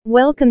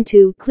Welcome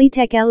to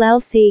Cleatech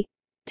LLC.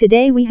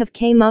 Today we have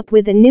came up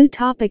with a new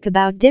topic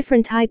about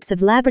different types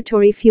of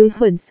laboratory fume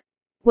hoods.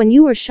 When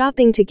you are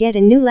shopping to get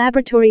a new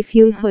laboratory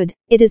fume hood,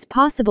 it is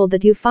possible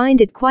that you find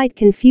it quite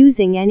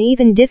confusing and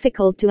even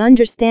difficult to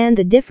understand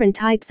the different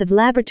types of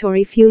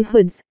laboratory fume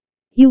hoods.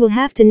 You will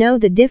have to know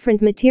the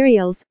different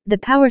materials, the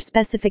power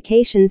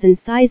specifications and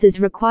sizes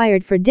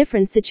required for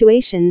different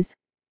situations.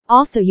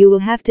 Also, you will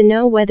have to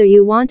know whether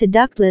you want a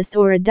ductless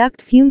or a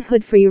duct fume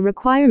hood for your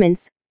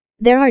requirements.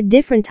 There are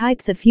different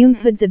types of fume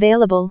hoods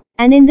available,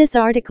 and in this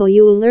article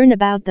you will learn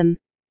about them.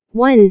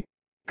 1.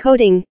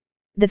 Coating.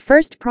 The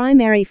first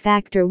primary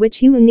factor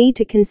which you will need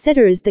to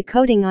consider is the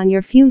coating on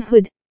your fume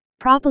hood.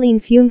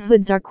 Propylene fume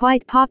hoods are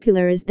quite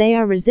popular as they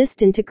are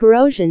resistant to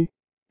corrosion.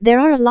 There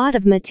are a lot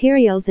of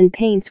materials and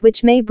paints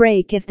which may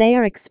break if they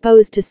are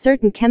exposed to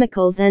certain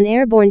chemicals and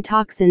airborne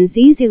toxins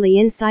easily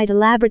inside a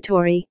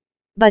laboratory.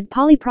 But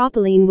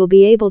polypropylene will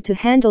be able to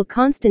handle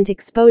constant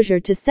exposure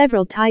to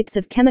several types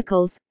of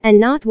chemicals and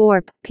not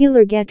warp, peel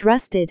or get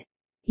rusted.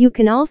 You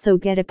can also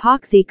get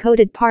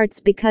epoxy-coated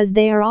parts because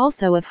they are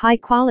also of high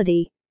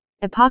quality.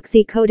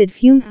 Epoxy-coated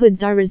fume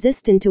hoods are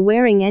resistant to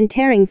wearing and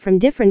tearing from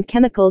different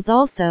chemicals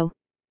also.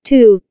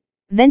 2.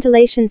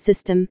 Ventilation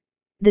system.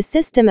 The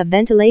system of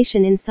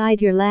ventilation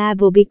inside your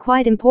lab will be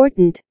quite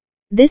important.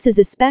 This is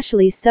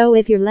especially so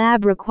if your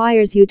lab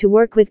requires you to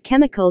work with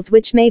chemicals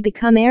which may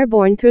become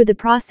airborne through the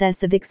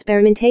process of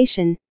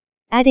experimentation.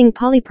 Adding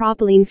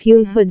polypropylene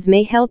fume hoods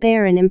may help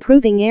air in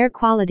improving air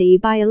quality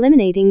by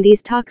eliminating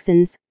these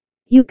toxins.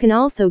 You can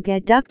also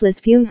get ductless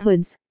fume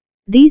hoods.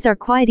 These are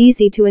quite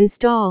easy to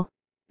install.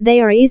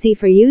 They are easy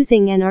for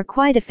using and are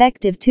quite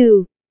effective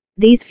too.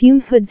 These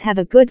fume hoods have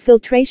a good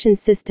filtration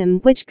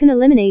system which can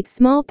eliminate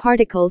small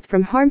particles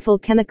from harmful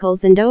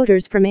chemicals and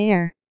odors from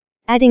air.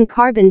 Adding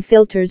carbon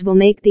filters will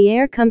make the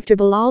air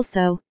comfortable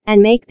also,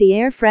 and make the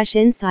air fresh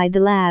inside the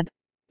lab.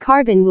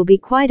 Carbon will be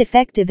quite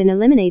effective in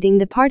eliminating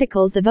the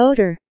particles of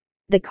odor.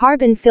 The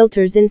carbon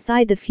filters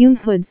inside the fume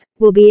hoods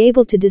will be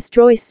able to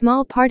destroy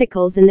small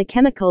particles in the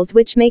chemicals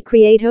which may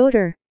create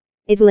odor.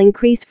 It will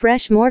increase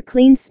fresh, more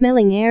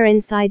clean-smelling air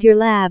inside your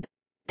lab.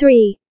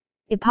 3.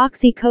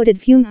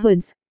 Epoxy-coated fume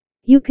hoods.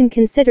 You can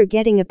consider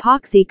getting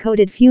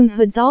epoxy-coated fume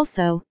hoods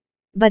also.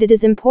 But it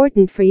is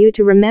important for you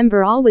to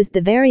remember always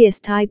the various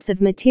types of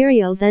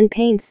materials and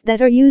paints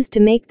that are used to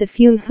make the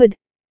fume hood.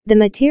 The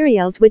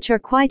materials which are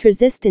quite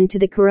resistant to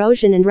the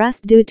corrosion and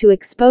rust due to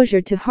exposure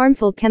to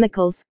harmful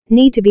chemicals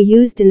need to be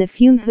used in the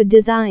fume hood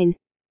design.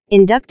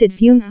 In ducted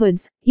fume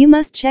hoods, you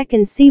must check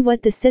and see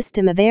what the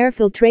system of air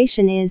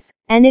filtration is,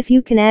 and if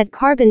you can add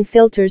carbon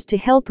filters to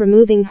help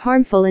removing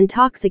harmful and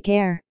toxic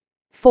air.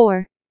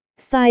 4.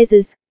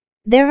 Sizes.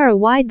 There are a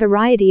wide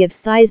variety of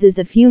sizes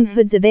of fume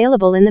hoods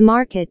available in the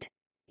market.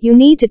 You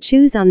need to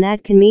choose one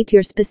that can meet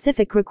your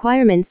specific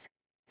requirements.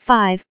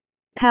 5.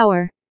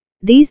 Power.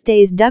 These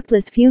days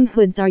ductless fume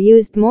hoods are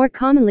used more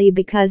commonly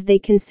because they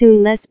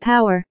consume less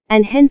power,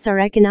 and hence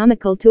are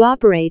economical to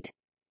operate.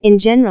 In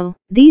general,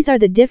 these are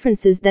the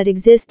differences that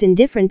exist in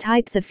different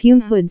types of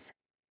fume hoods.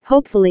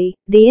 Hopefully,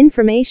 the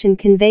information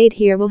conveyed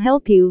here will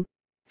help you.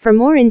 For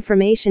more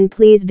information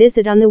please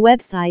visit on the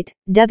website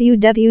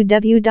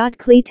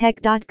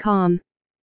www.cleatech.com.